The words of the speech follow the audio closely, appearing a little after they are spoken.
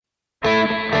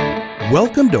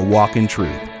Welcome to Walk in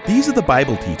Truth. These are the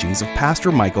Bible teachings of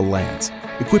Pastor Michael Lance,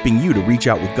 equipping you to reach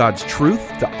out with God's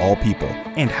truth to all people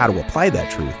and how to apply that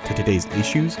truth to today's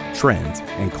issues, trends,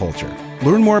 and culture.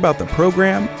 Learn more about the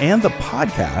program and the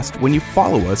podcast when you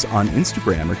follow us on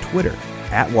Instagram or Twitter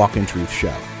at Walk in Truth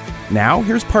Show. Now,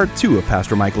 here's part 2 of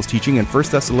Pastor Michael's teaching in 1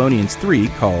 Thessalonians 3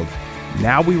 called,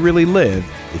 Now We Really Live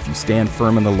If You Stand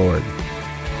Firm in the Lord.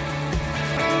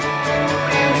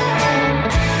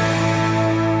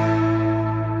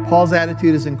 Paul's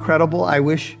attitude is incredible. I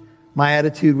wish my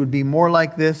attitude would be more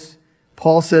like this.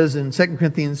 Paul says in 2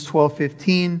 Corinthians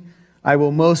 12:15, I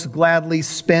will most gladly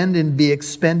spend and be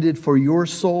expended for your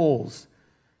souls.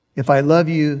 If I love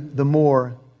you the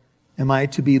more, am I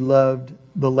to be loved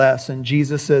the less? And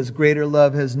Jesus says, greater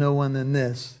love has no one than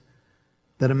this,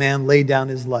 that a man lay down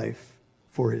his life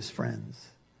for his friends.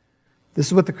 This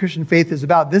is what the Christian faith is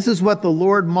about. This is what the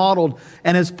Lord modeled.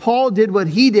 And as Paul did what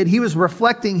he did, he was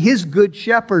reflecting his good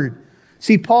shepherd.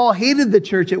 See, Paul hated the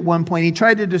church at one point. He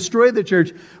tried to destroy the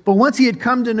church. But once he had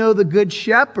come to know the good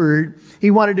shepherd,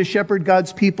 he wanted to shepherd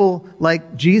God's people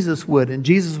like Jesus would. And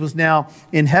Jesus was now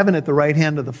in heaven at the right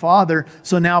hand of the Father.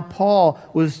 So now Paul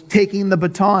was taking the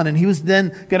baton, and he was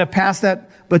then going to pass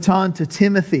that baton to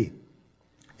Timothy.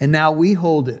 And now we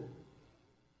hold it.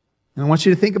 And I want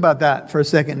you to think about that for a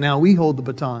second. Now we hold the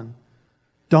baton.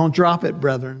 Don't drop it,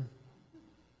 brethren.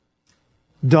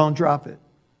 Don't drop it.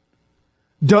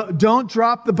 Don't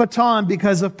drop the baton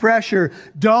because of pressure.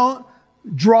 Don't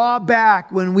draw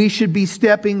back when we should be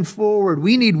stepping forward.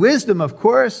 We need wisdom, of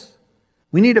course.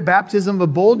 We need a baptism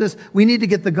of boldness. We need to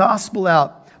get the gospel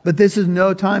out. But this is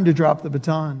no time to drop the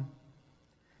baton.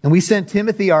 And we sent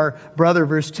Timothy, our brother,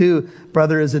 verse 2.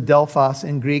 Brother is adelphos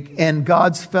in Greek. And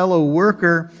God's fellow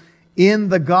worker in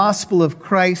the gospel of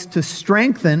Christ to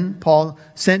strengthen. Paul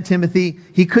sent Timothy.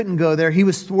 He couldn't go there. He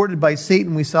was thwarted by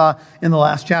Satan, we saw in the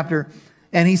last chapter.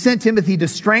 And he sent Timothy to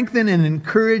strengthen and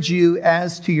encourage you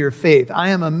as to your faith. I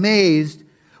am amazed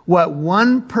what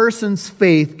one person's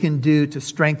faith can do to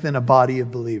strengthen a body of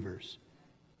believers.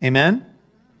 Amen?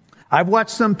 I've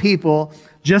watched some people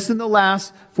just in the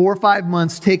last 4 or 5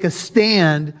 months take a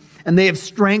stand, and they have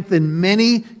strengthened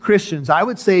many Christians. I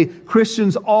would say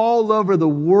Christians all over the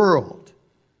world.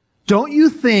 Don't you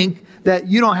think that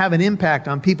you don't have an impact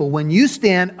on people? When you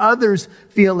stand, others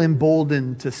feel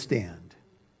emboldened to stand.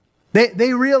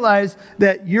 They realize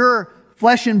that you're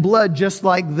flesh and blood just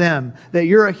like them, that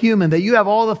you're a human, that you have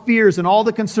all the fears and all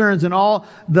the concerns and all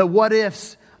the what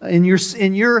ifs in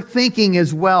your thinking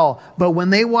as well. But when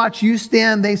they watch you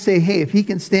stand, they say, hey, if he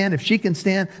can stand, if she can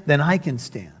stand, then I can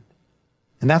stand.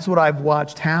 And that's what I've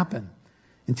watched happen.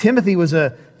 And Timothy was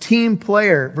a team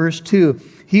player, verse 2.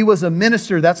 He was a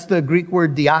minister. That's the Greek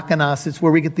word diakonos. It's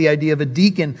where we get the idea of a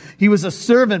deacon. He was a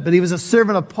servant, but he was a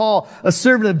servant of Paul, a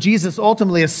servant of Jesus,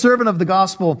 ultimately a servant of the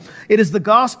gospel. It is the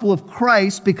gospel of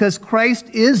Christ because Christ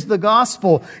is the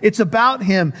gospel. It's about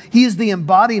him. He is the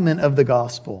embodiment of the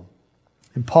gospel.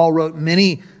 And Paul wrote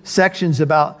many sections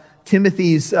about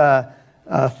Timothy's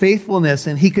faithfulness,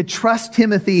 and he could trust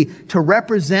Timothy to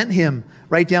represent him.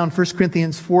 Write down 1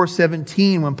 Corinthians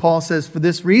 4:17 when Paul says, for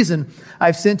this reason,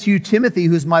 I've sent to you Timothy,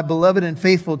 who's my beloved and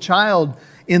faithful child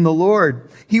in the Lord.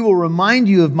 He will remind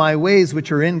you of my ways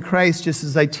which are in Christ, just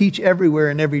as I teach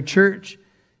everywhere in every church.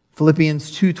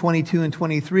 Philippians 2:22 and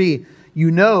 23.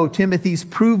 You know Timothy's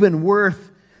proven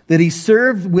worth, that he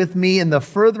served with me in the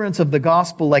furtherance of the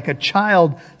gospel like a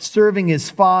child serving his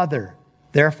father.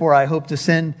 Therefore, I hope to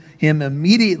send him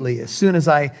immediately as soon as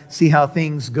I see how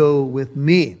things go with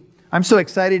me. I'm so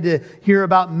excited to hear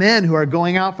about men who are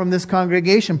going out from this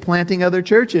congregation, planting other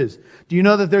churches. Do you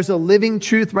know that there's a living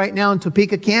truth right now in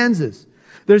Topeka, Kansas?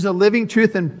 There's a living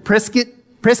truth in Prescott,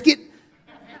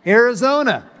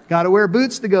 Arizona. Got to wear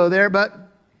boots to go there, but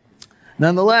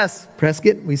nonetheless,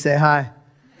 Prescott, we say hi.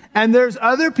 And there's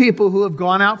other people who have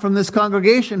gone out from this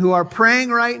congregation who are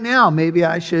praying right now. Maybe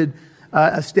I should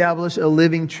establish a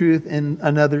living truth in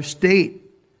another state.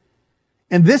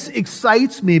 And this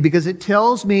excites me because it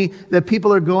tells me that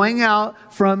people are going out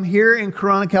from here in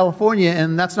Corona, California,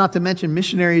 and that's not to mention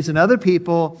missionaries and other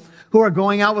people who are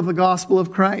going out with the gospel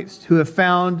of Christ, who have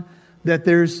found that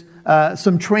there's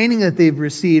some training that they've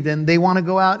received and they want to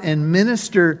go out and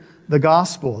minister the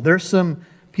gospel. There's some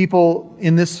people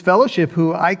in this fellowship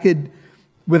who I could,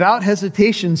 without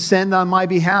hesitation, send on my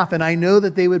behalf, and I know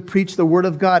that they would preach the word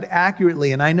of God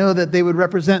accurately, and I know that they would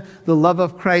represent the love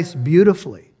of Christ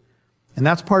beautifully. And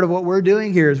that's part of what we're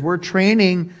doing here, is we're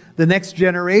training the next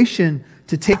generation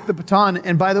to take the baton.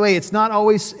 And by the way, it's not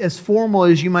always as formal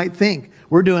as you might think.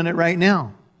 We're doing it right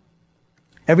now.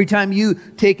 Every time you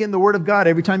take in the Word of God,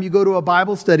 every time you go to a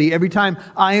Bible study, every time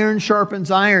iron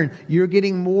sharpens iron, you're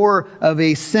getting more of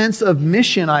a sense of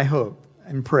mission, I hope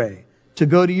and pray. To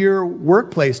go to your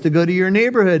workplace, to go to your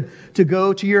neighborhood, to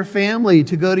go to your family,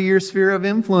 to go to your sphere of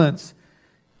influence,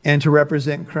 and to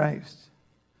represent Christ.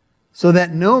 So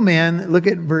that no man, look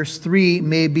at verse 3,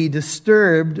 may be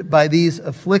disturbed by these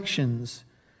afflictions.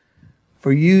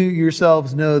 For you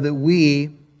yourselves know that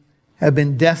we have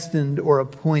been destined or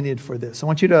appointed for this. I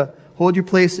want you to hold your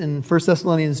place in 1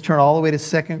 Thessalonians, turn all the way to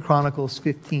 2 Chronicles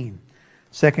 15.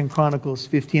 2 Chronicles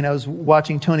 15. I was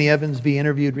watching Tony Evans be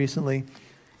interviewed recently,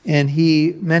 and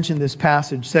he mentioned this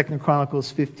passage, 2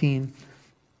 Chronicles 15.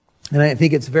 And I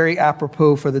think it's very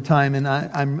apropos for the time, and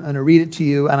I'm going to read it to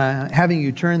you, and I'm having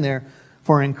you turn there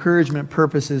for encouragement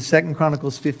purposes, 2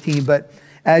 Chronicles 15. But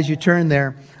as you turn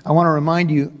there, I want to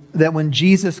remind you that when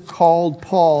Jesus called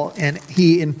Paul and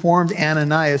he informed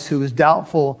Ananias, who was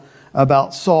doubtful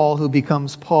about Saul, who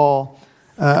becomes Paul,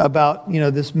 about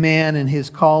this man and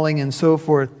his calling and so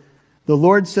forth, the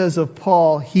Lord says of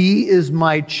Paul, he is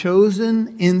my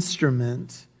chosen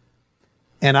instrument,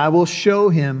 and I will show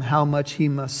him how much he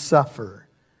must suffer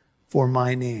for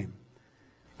my name.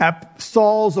 At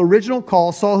Saul's original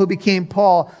call, Saul who became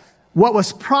Paul, what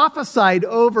was prophesied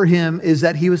over him is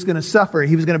that he was going to suffer.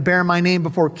 He was going to bear my name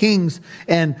before kings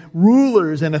and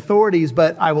rulers and authorities,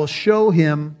 but I will show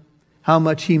him how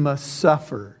much he must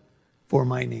suffer for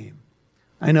my name.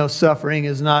 I know suffering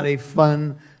is not a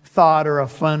fun thought or a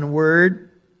fun word,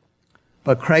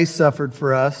 but Christ suffered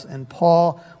for us, and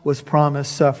Paul was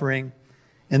promised suffering.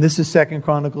 And this is 2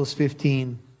 Chronicles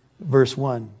 15, verse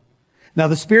 1. Now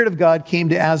the Spirit of God came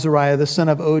to Azariah, the son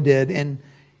of Oded, and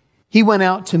he went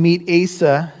out to meet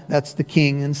Asa, that's the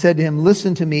king, and said to him,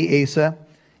 listen to me, Asa,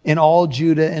 and all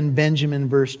Judah and Benjamin.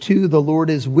 Verse 2, the Lord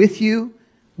is with you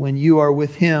when you are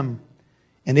with him.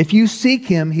 And if you seek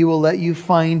him, he will let you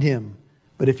find him.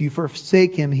 But if you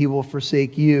forsake him, he will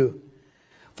forsake you.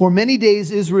 For many days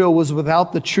Israel was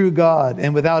without the true God,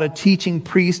 and without a teaching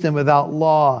priest, and without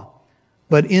law.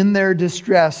 But in their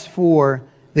distress,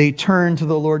 they turned to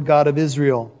the Lord God of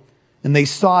Israel, and they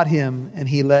sought him, and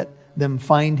he let them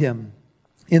find him.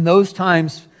 In those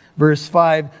times, verse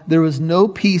 5, there was no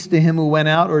peace to him who went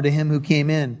out or to him who came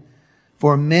in.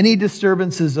 For many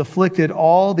disturbances afflicted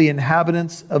all the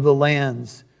inhabitants of the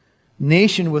lands.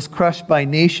 Nation was crushed by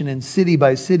nation and city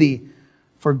by city,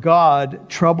 for God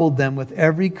troubled them with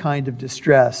every kind of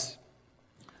distress.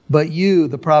 But you,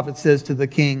 the prophet says to the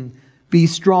king, be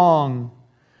strong,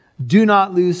 do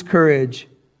not lose courage,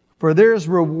 for there is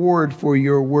reward for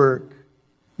your work.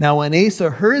 Now when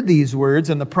Asa heard these words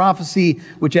and the prophecy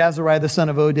which Azariah the son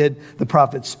of Oded the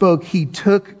prophet spoke, he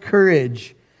took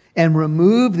courage and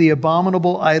removed the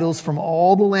abominable idols from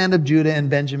all the land of Judah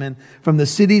and Benjamin, from the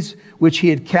cities which he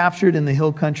had captured in the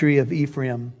hill country of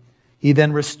Ephraim. He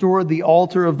then restored the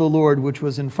altar of the Lord, which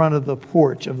was in front of the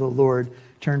porch of the Lord.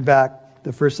 Turn back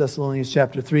to 1 Thessalonians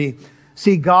chapter 3.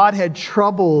 See, God had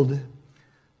troubled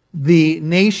the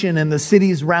nation and the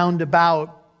cities round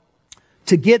about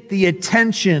to get the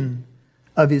attention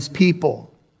of his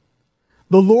people.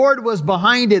 The Lord was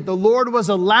behind it. The Lord was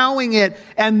allowing it.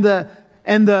 And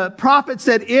the prophet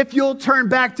said, if you'll turn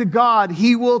back to God,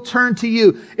 he will turn to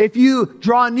you. If you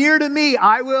draw near to me,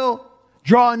 I will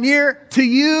draw near to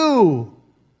you.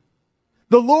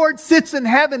 The Lord sits in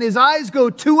heaven. His eyes go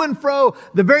to and fro.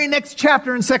 The very next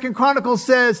chapter in 2 Chronicles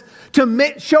says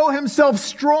to show himself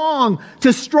strong,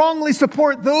 to strongly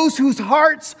support those whose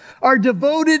hearts are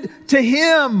devoted to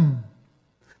him.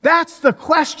 That's the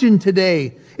question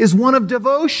today, is one of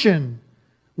devotion,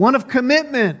 one of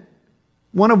commitment,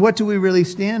 one of what do we really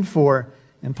stand for.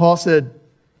 And Paul said,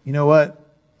 you know what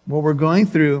we're going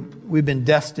through, we've been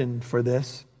destined for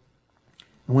this.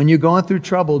 And when you're going through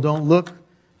trouble, don't look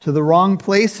to the wrong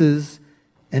places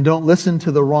and don't listen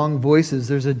to the wrong voices.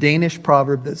 There's a Danish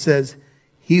proverb that says,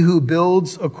 he who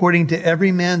builds according to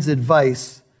every man's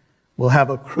advice will have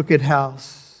a crooked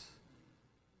house.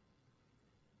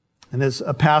 And as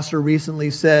a pastor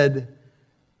recently said,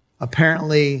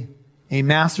 apparently a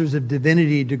Master's of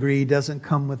Divinity degree doesn't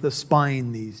come with a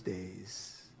spine these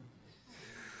days.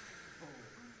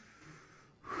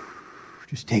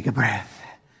 Just take a breath.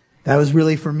 That was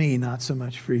really for me, not so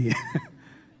much for you.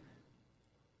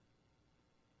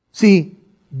 See,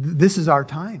 this is our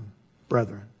time,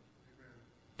 brethren.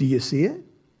 Do you see it?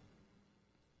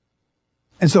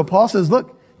 And so Paul says,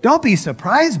 look, don't be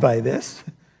surprised by this.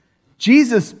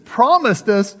 Jesus promised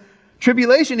us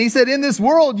tribulation. He said, in this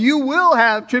world, you will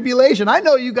have tribulation. I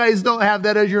know you guys don't have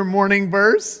that as your morning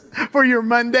verse for your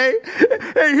Monday.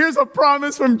 Hey, here's a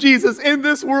promise from Jesus. In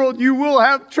this world, you will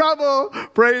have trouble.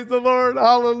 Praise the Lord.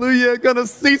 Hallelujah. Gonna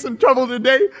see some trouble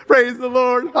today. Praise the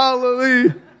Lord.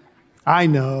 Hallelujah. I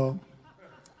know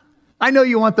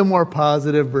you want the more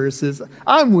positive verses.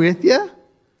 I'm with you,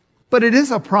 but it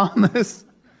is a promise.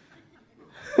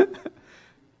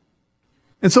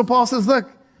 And so Paul says, look,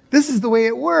 this is the way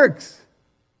it works.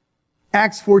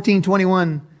 Acts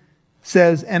 14:21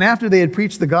 says, and after they had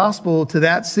preached the gospel to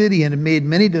that city and had made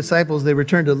many disciples, they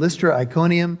returned to Lystra,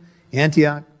 Iconium,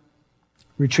 Antioch,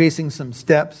 retracing some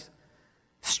steps,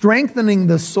 strengthening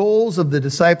the souls of the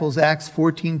disciples, Acts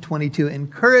 14:22,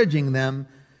 encouraging them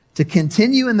to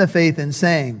continue in the faith and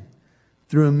saying,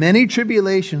 through many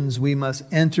tribulations we must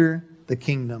enter the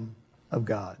kingdom of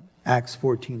God. Acts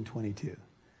 14:22.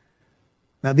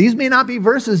 Now, these may not be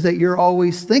verses that you're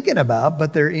always thinking about,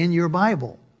 but they're in your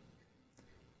Bible.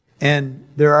 And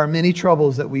there are many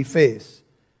troubles that we face.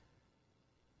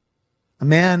 A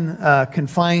man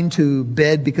confined to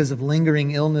bed because of lingering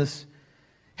illness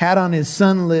had on his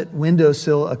sunlit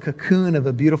windowsill a cocoon of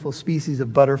a beautiful species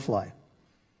of butterfly.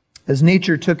 As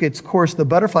nature took its course, the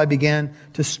butterfly began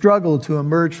to struggle to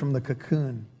emerge from the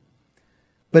cocoon.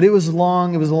 But it was a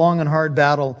long and hard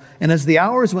battle. And as the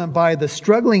hours went by, the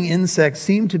struggling insect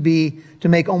seemed to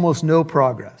make almost no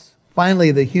progress.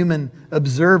 Finally, the human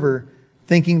observer,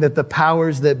 thinking that the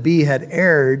powers that be had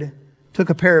erred, took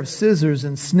a pair of scissors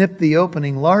and snipped the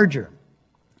opening larger.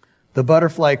 The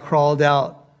butterfly crawled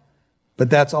out, but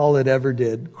that's all it ever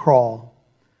did, crawl.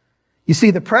 You see,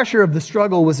 the pressure of the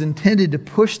struggle was intended to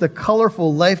push the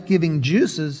colorful, life-giving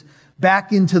juices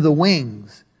back into the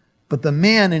wings. But the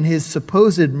man in his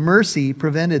supposed mercy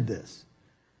prevented this.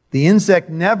 The insect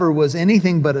never was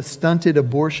anything but a stunted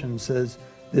abortion, says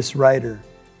this writer.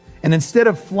 And instead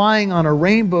of flying on a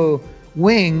rainbow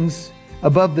wings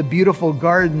above the beautiful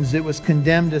gardens, it was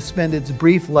condemned to spend its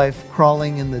brief life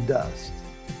crawling in the dust.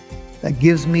 That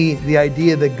gives me the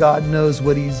idea that God knows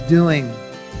what He's doing.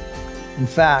 In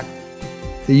fact,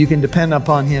 that you can depend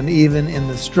upon Him even in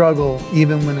the struggle,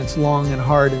 even when it's long and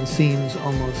hard and seems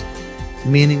almost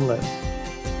meaningless.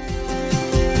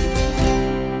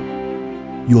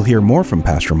 You'll hear more from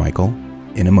Pastor Michael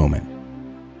in a moment.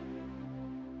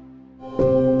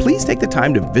 Please take the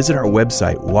time to visit our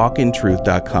website,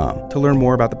 walkintruth.com, to learn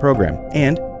more about the program.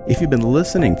 And if you've been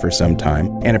listening for some time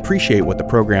and appreciate what the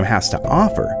program has to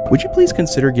offer, would you please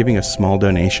consider giving a small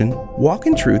donation? Walk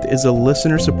in Truth is a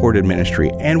listener-supported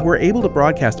ministry, and we're able to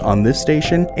broadcast on this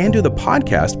station and do the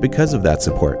podcast because of that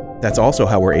support. That's also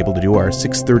how we're able to do our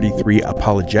 633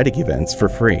 apologetic events for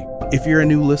free. If you're a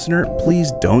new listener,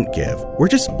 please don't give. We're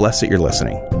just blessed that you're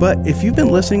listening. But if you've been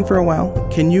listening for a while,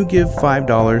 can you give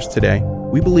 $5 today?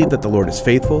 We believe that the Lord is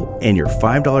faithful, and your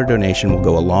 $5 donation will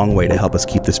go a long way to help us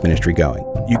keep this ministry going.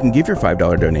 You can give your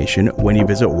 $5 donation when you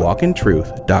visit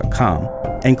walkintruth.com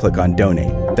and click on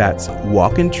Donate. That's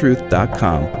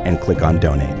walkintruth.com and click on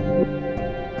Donate.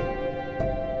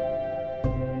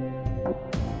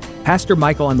 Pastor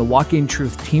Michael and the Walk in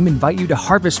Truth team invite you to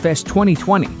Harvest Fest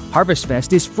 2020. Harvest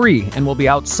Fest is free and will be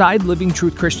outside Living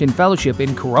Truth Christian Fellowship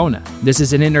in Corona. This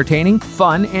is an entertaining,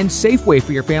 fun, and safe way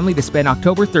for your family to spend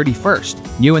October 31st.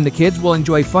 You and the kids will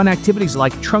enjoy fun activities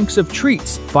like trunks of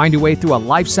treats, find your way through a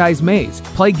life-size maze,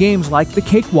 play games like the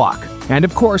Cakewalk, and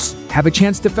of course, have a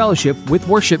chance to fellowship with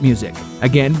worship music.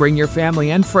 Again, bring your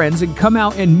family and friends and come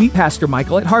out and meet Pastor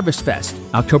Michael at Harvest Fest,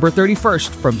 October 31st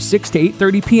from 6 to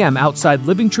 8:30 p.m. outside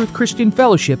Living Truth Christian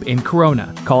Fellowship in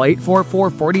Corona. Call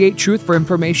 844-48-TRUTH for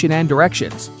information and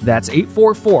directions. That's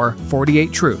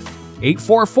 844-48-TRUTH.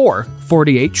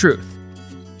 844-48-TRUTH.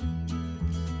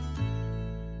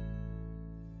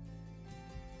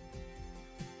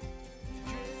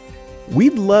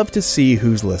 We'd love to see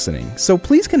who's listening, so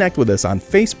please connect with us on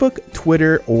Facebook,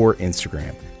 Twitter, or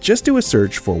Instagram. Just do a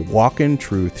search for Walk in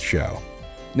Truth Show.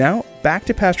 Now, back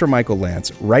to Pastor Michael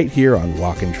Lantz right here on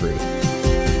Walk in Truth.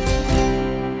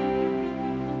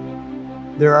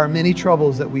 There are many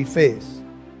troubles that we face.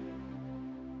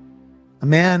 A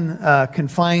man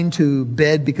confined to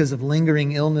bed because of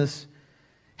lingering illness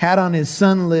had on his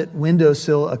sunlit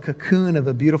windowsill a cocoon of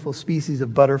a beautiful species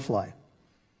of butterfly.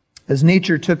 As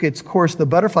nature took its course, the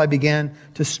butterfly began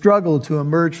to struggle to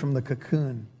emerge from the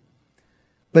cocoon.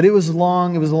 But it was a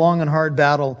long and hard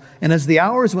battle. And as the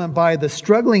hours went by, the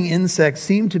struggling insect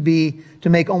seemed to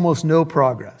make almost no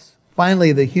progress.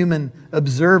 Finally, the human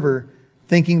observer,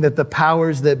 thinking that the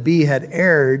powers that be had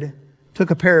erred,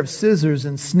 took a pair of scissors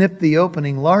and snipped the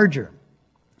opening larger.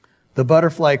 The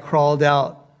butterfly crawled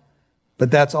out,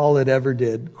 but that's all it ever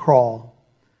did, crawl.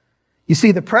 You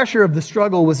see, the pressure of the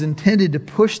struggle was intended to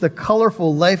push the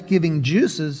colorful, life-giving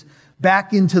juices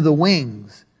back into the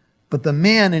wings. But the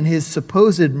man in his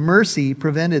supposed mercy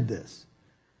prevented this.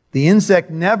 The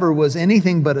insect never was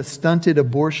anything but a stunted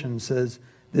abortion, says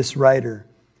this writer.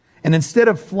 And instead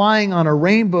of flying on a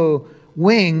rainbow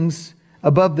wings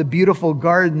above the beautiful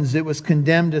gardens, it was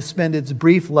condemned to spend its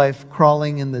brief life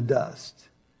crawling in the dust.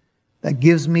 That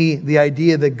gives me the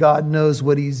idea that God knows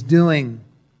what he's doing.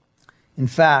 In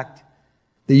fact,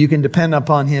 that you can depend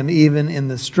upon him even in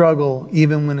the struggle,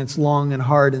 even when it's long and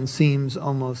hard and seems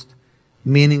almost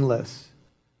meaningless.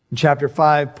 In chapter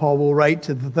 5, Paul will write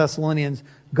to the Thessalonians,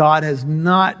 God has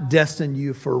not destined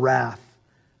you for wrath,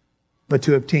 but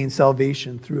to obtain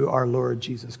salvation through our Lord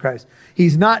Jesus Christ.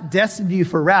 He's not destined you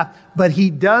for wrath, but he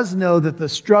does know that the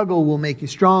struggle will make you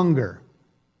stronger.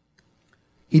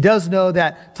 He does know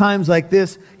that times like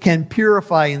this can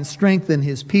purify and strengthen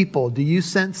his people. Do you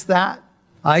sense that?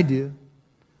 I do.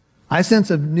 I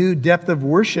sense a new depth of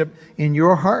worship in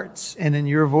your hearts and in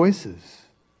your voices.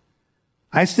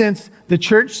 I sense the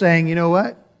church saying, you know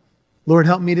what? Lord,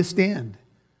 help me to stand.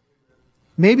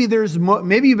 Maybe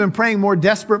you've been praying more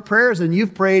desperate prayers than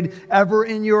you've prayed ever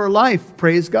in your life.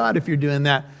 Praise God if you're doing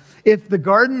that. If the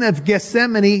Garden of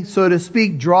Gethsemane, so to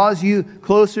speak, draws you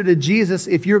closer to Jesus,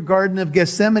 if your Garden of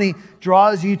Gethsemane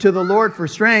draws you to the Lord for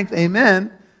strength,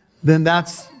 amen, then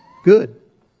that's good.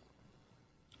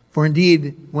 For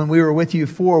indeed, when we were with you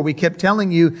before, we kept telling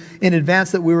you in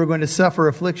advance that we were going to suffer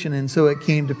affliction, and so it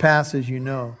came to pass, as you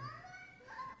know.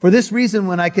 For this reason,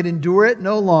 when I could endure it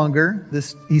no longer,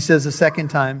 this he says a second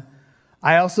time,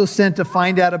 I also sent to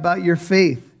find out about your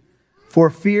faith, for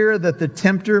fear that the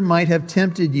tempter might have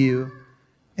tempted you,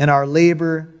 and our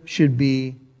labor should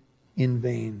be in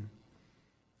vain.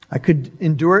 I could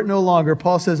endure it no longer.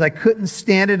 Paul says, I couldn't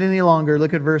stand it any longer.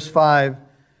 Look at verse 5.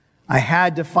 I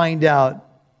had to find out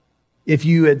if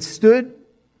you had stood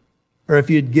or if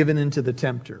you had given in to the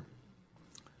tempter.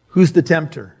 Who's the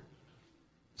tempter?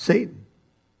 Satan.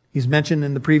 He's mentioned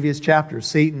in the previous chapter.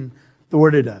 Satan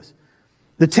thwarted us.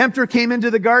 The tempter came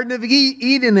into the Garden of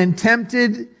Eden and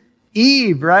tempted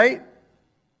Eve, right?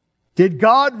 Did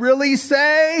God really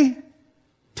say?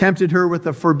 Tempted her with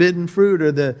the forbidden fruit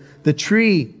or the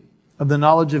tree of the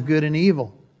knowledge of good and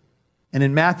evil. And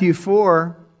in Matthew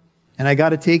 4, and I got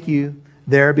to take you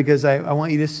there because I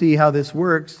want you to see how this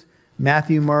works.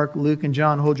 Matthew, Mark, Luke, and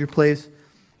John, hold your place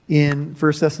in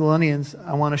 1 Thessalonians.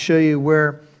 I want to show you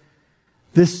where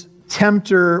this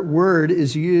tempter word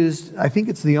is used. I think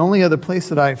it's the only other place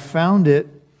that I found it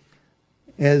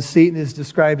as Satan is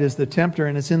described as the tempter,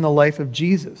 and it's in the life of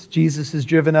Jesus. Jesus is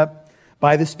driven up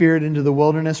by the Spirit into the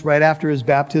wilderness right after his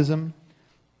baptism,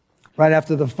 right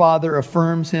after the Father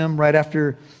affirms him, right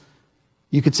after,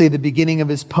 you could say, the beginning of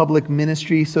his public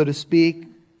ministry, so to speak.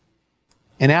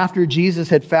 And after Jesus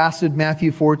had fasted,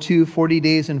 Matthew 4:2, 40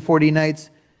 days and 40 nights,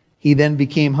 he then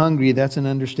became hungry. That's an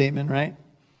understatement, right?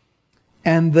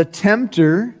 And the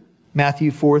tempter,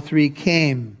 Matthew 4:3,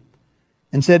 came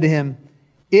and said to him,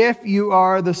 if you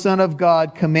are the Son of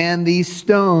God, command these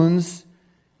stones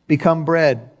become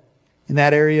bread. In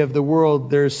that area of the world,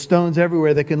 there's stones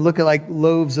everywhere that can look like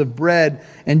loaves of bread.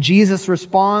 And Jesus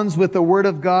responds with the word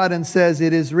of God and says,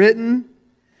 it is written,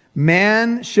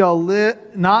 man shall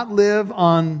not live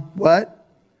on what?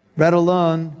 Bread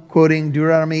alone, quoting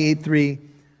Deuteronomy 8:3,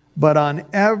 but on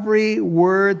every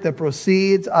word that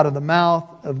proceeds out of the mouth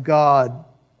of God.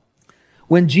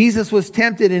 When Jesus was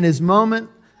tempted in his moment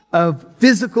of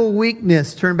physical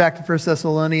weakness, turn back to 1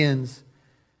 Thessalonians,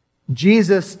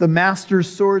 Jesus, the master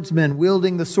swordsman,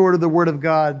 wielding the sword of the Word of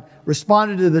God,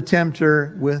 responded to the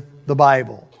tempter with the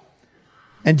Bible.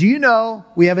 And do you know,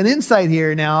 we have an insight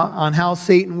here now on how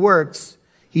Satan works.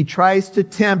 He tries to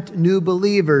tempt new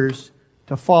believers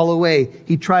to fall away.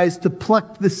 He tries to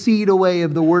pluck the seed away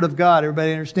of the Word of God.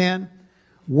 Everybody understand?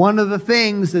 One of the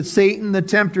things that Satan, the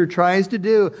tempter, tries to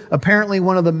do, apparently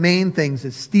one of the main things,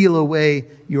 is steal away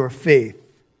your faith.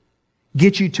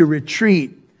 Get you to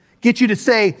retreat. Get you to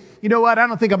say, you know what, I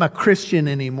don't think I'm a Christian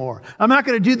anymore. I'm not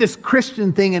going to do this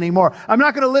Christian thing anymore. I'm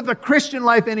not going to live a Christian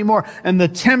life anymore. And the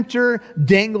tempter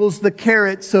dangles the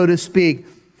carrot, so to speak.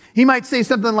 He might say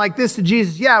something like this to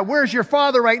Jesus. Yeah, where's your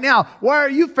Father right now? Why are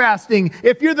you fasting?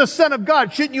 If you're the Son of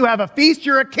God, shouldn't you have a feast?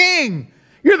 You're a king.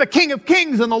 You're the King of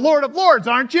Kings and the Lord of Lords,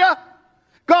 aren't you?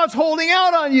 God's holding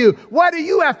out on you. Why do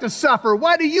you have to suffer?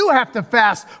 Why do you have to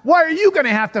fast? Why are you going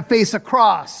to have to face a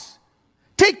cross?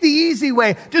 Take the easy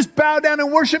way. Just bow down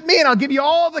and worship me and I'll give you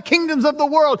all the kingdoms of the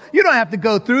world. You don't have to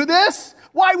go through this.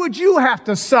 Why would you have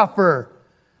to suffer?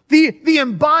 The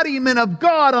embodiment of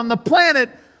God on the planet.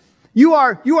 You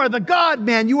are the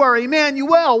God-man. You are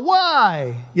Emmanuel.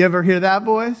 Why? You ever hear that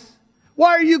voice?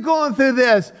 Why are you going through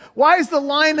this? Why is the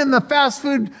line in the fast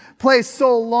food place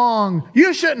so long?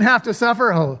 You shouldn't have to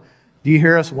suffer. Oh, do you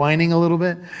hear us whining a little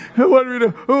bit? I went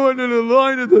in a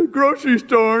line at the grocery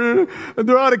store and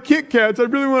they're out of Kit Kats. I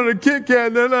really wanted a Kit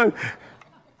Kat. And then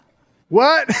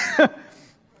what?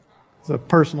 It's a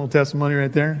personal testimony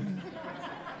right there.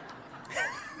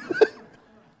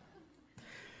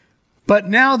 But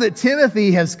now that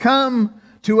Timothy has come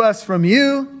to us from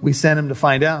you, we sent him to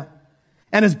find out,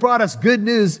 and has brought us good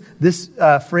news. This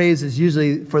phrase is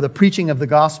usually for the preaching of the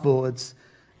gospel. It's,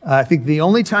 I think, the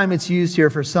only time it's used here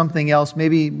for something else,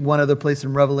 maybe one other place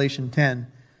in Revelation 10.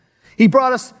 He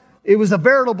brought us, it was a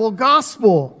veritable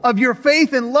gospel of your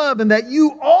faith and love, and that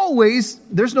you always,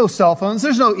 there's no cell phones,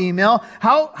 there's no email.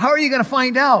 How are you going to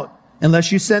find out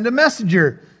unless you send a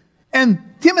messenger? And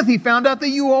Timothy found out that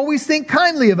you always think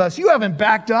kindly of us. You haven't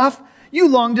backed off. You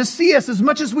long to see us as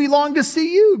much as we long to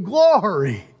see you.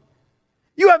 Glory.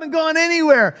 You haven't gone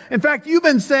anywhere. In fact, you've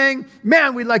been saying,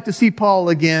 man, we'd like to see Paul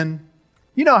again.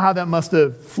 You know how that must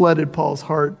have flooded Paul's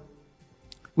heart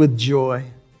with joy.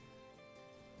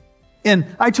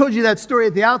 And I told you that story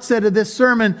at the outset of this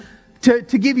sermon to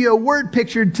give you a word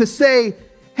picture, to say,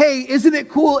 hey, isn't it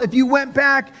cool if you went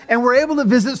back and were able to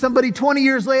visit somebody 20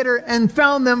 years later and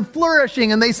found them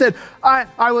flourishing, and they said,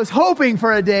 I was hoping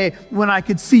for a day when I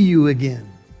could see you again.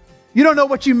 You don't know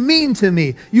what you mean to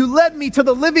me. You led me to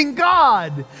the living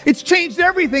God. It's changed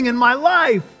everything in my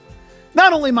life.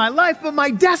 Not only my life, but my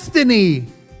destiny.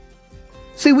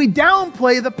 See, we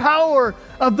downplay the power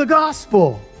of the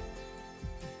gospel.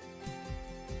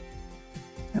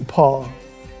 And Paul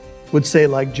would say,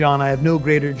 like John, I have no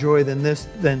greater joy than this,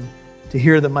 than to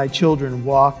hear that my children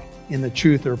walk in the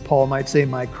truth. Or Paul might say,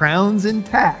 my crown's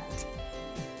intact,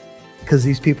 because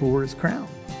these people were his crown.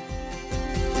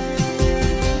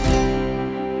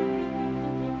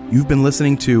 You've been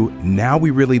listening to Now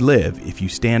We Really Live If You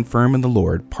Stand Firm in the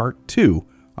Lord, Part 2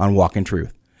 on Walk in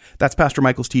Truth. That's Pastor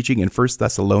Michael's teaching in 1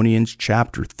 Thessalonians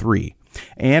chapter 3.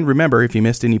 And remember, if you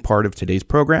missed any part of today's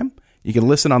program, you can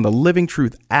listen on the Living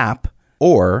Truth app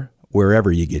or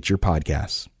wherever you get your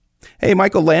podcasts. Hey,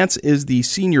 Michael Lantz is the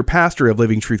senior pastor of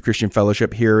Living Truth Christian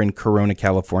Fellowship here in Corona,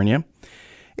 California.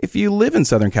 If you live in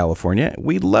Southern California,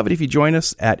 we'd love it if you join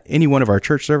us at any one of our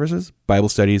church services, Bible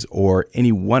studies, or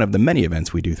any one of the many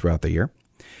events we do throughout the year.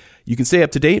 You can stay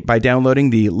up to date by downloading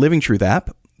the Living Truth app.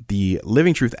 The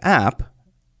Living Truth app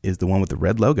is the one with the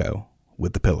red logo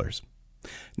with the pillars.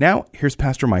 Now, here's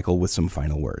Pastor Michael with some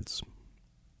final words.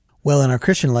 Well, in our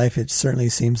Christian life, it certainly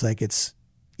seems like it's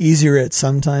easier at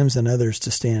some times than others to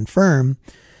stand firm.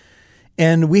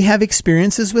 And we have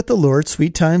experiences with the Lord,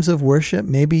 sweet times of worship.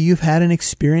 Maybe you've had an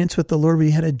experience with the Lord where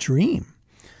you had a dream.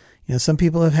 You know, some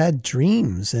people have had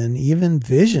dreams and even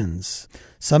visions.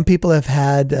 Some people have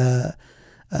had a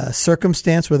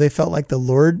circumstance where they felt like the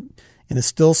Lord, in a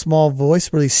still small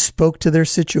voice, really spoke to their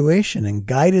situation and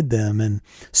guided them and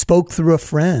spoke through a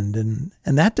friend.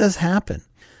 And that does happen.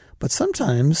 But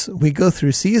sometimes we go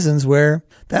through seasons where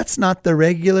that's not the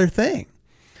regular thing.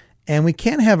 And we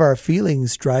can't have our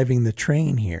feelings driving the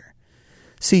train here.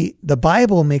 See, the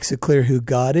Bible makes it clear who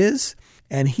God is,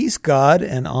 and he's God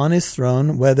and on his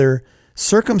throne, whether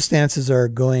circumstances are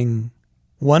going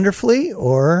wonderfully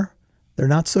or they're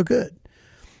not so good.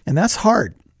 And that's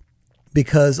hard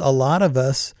because a lot of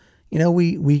us, you know,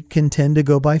 we can tend to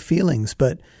go by feelings,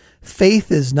 but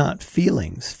faith is not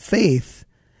feelings. Faith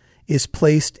is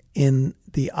placed in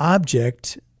the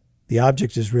object. The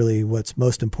object is really what's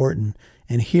most important.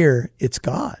 And here, it's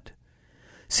God.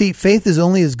 See, faith is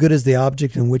only as good as the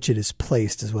object in which it is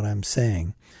placed, is what I'm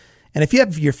saying. And if you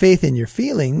have your faith in your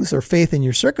feelings or faith in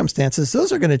your circumstances,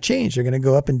 those are going to change. They're going to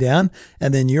go up and down,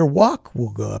 and then your walk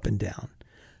will go up and down.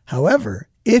 However,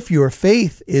 if your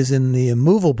faith is in the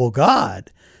immovable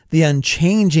God, the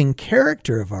unchanging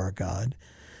character of our God,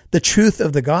 the truth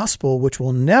of the gospel, which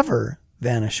will never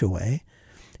vanish away,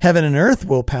 heaven and earth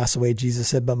will pass away, Jesus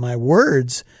said, but my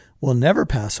words will never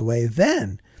pass away,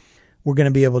 then we're going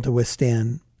to be able to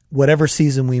withstand whatever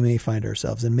season we may find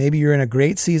ourselves in. Maybe you're in a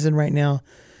great season right now,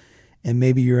 and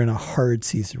maybe you're in a hard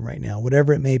season right now.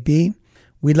 Whatever it may be,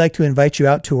 we'd like to invite you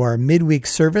out to our midweek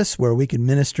service where we can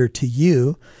minister to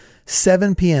you.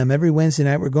 7 p.m. every Wednesday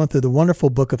night, we're going through the wonderful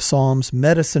book of Psalms,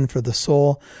 Medicine for the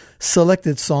Soul,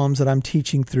 selected Psalms that I'm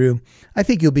teaching through. I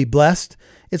think you'll be blessed.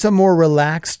 It's a more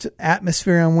relaxed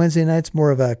atmosphere on Wednesday nights,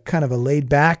 more of a kind of a laid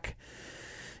back,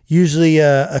 usually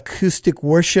acoustic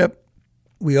worship.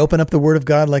 We open up the Word of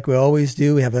God like we always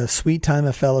do. We have a sweet time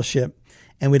of fellowship,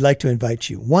 and we'd like to invite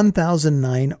you.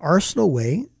 1009 Arsenal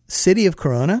Way, City of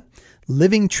Corona,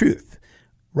 Living Truth,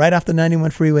 right off the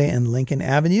 91 freeway and Lincoln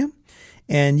Avenue.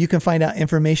 And you can find out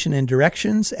information and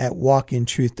directions at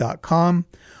walkintruth.com,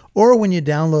 or when you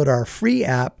download our free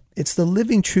app, it's the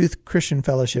Living Truth Christian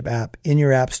Fellowship app in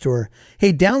your app store.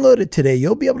 Hey, download it today.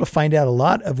 You'll be able to find out a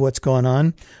lot of what's going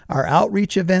on. Our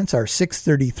outreach events, our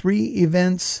 633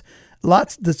 events,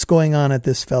 lots that's going on at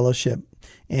this fellowship.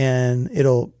 And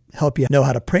it'll help you know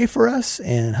how to pray for us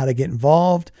and how to get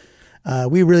involved.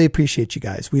 We really appreciate you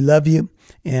guys. We love you.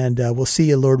 And we'll see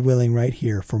you, Lord willing, right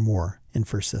here for more in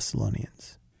 1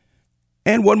 Thessalonians.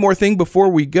 And one more thing before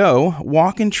we go,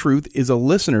 Walk in Truth is a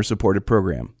listener-supported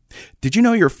program. Did you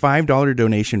know your $5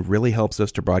 donation really helps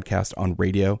us to broadcast on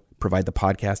radio, provide the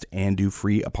podcast, and do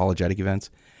free apologetic events?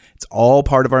 It's all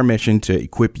part of our mission to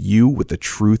equip you with the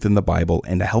truth in the Bible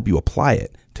and to help you apply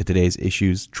it to today's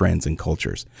issues, trends, and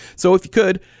cultures. So if you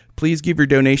could, please give your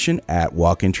donation at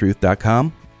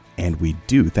walkintruth.com, and we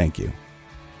do thank you.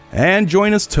 And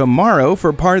join us tomorrow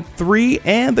for part 3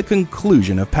 and the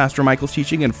conclusion of Pastor Michael's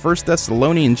teaching in 1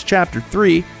 Thessalonians chapter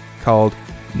 3, called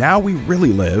Now We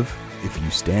Really Live If You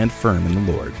Stand Firm in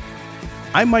the Lord.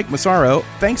 I'm Mike Massaro.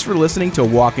 Thanks for listening to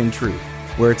Walk in Truth,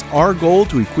 where it's our goal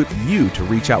to equip you to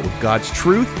reach out with God's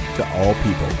truth to all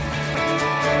people.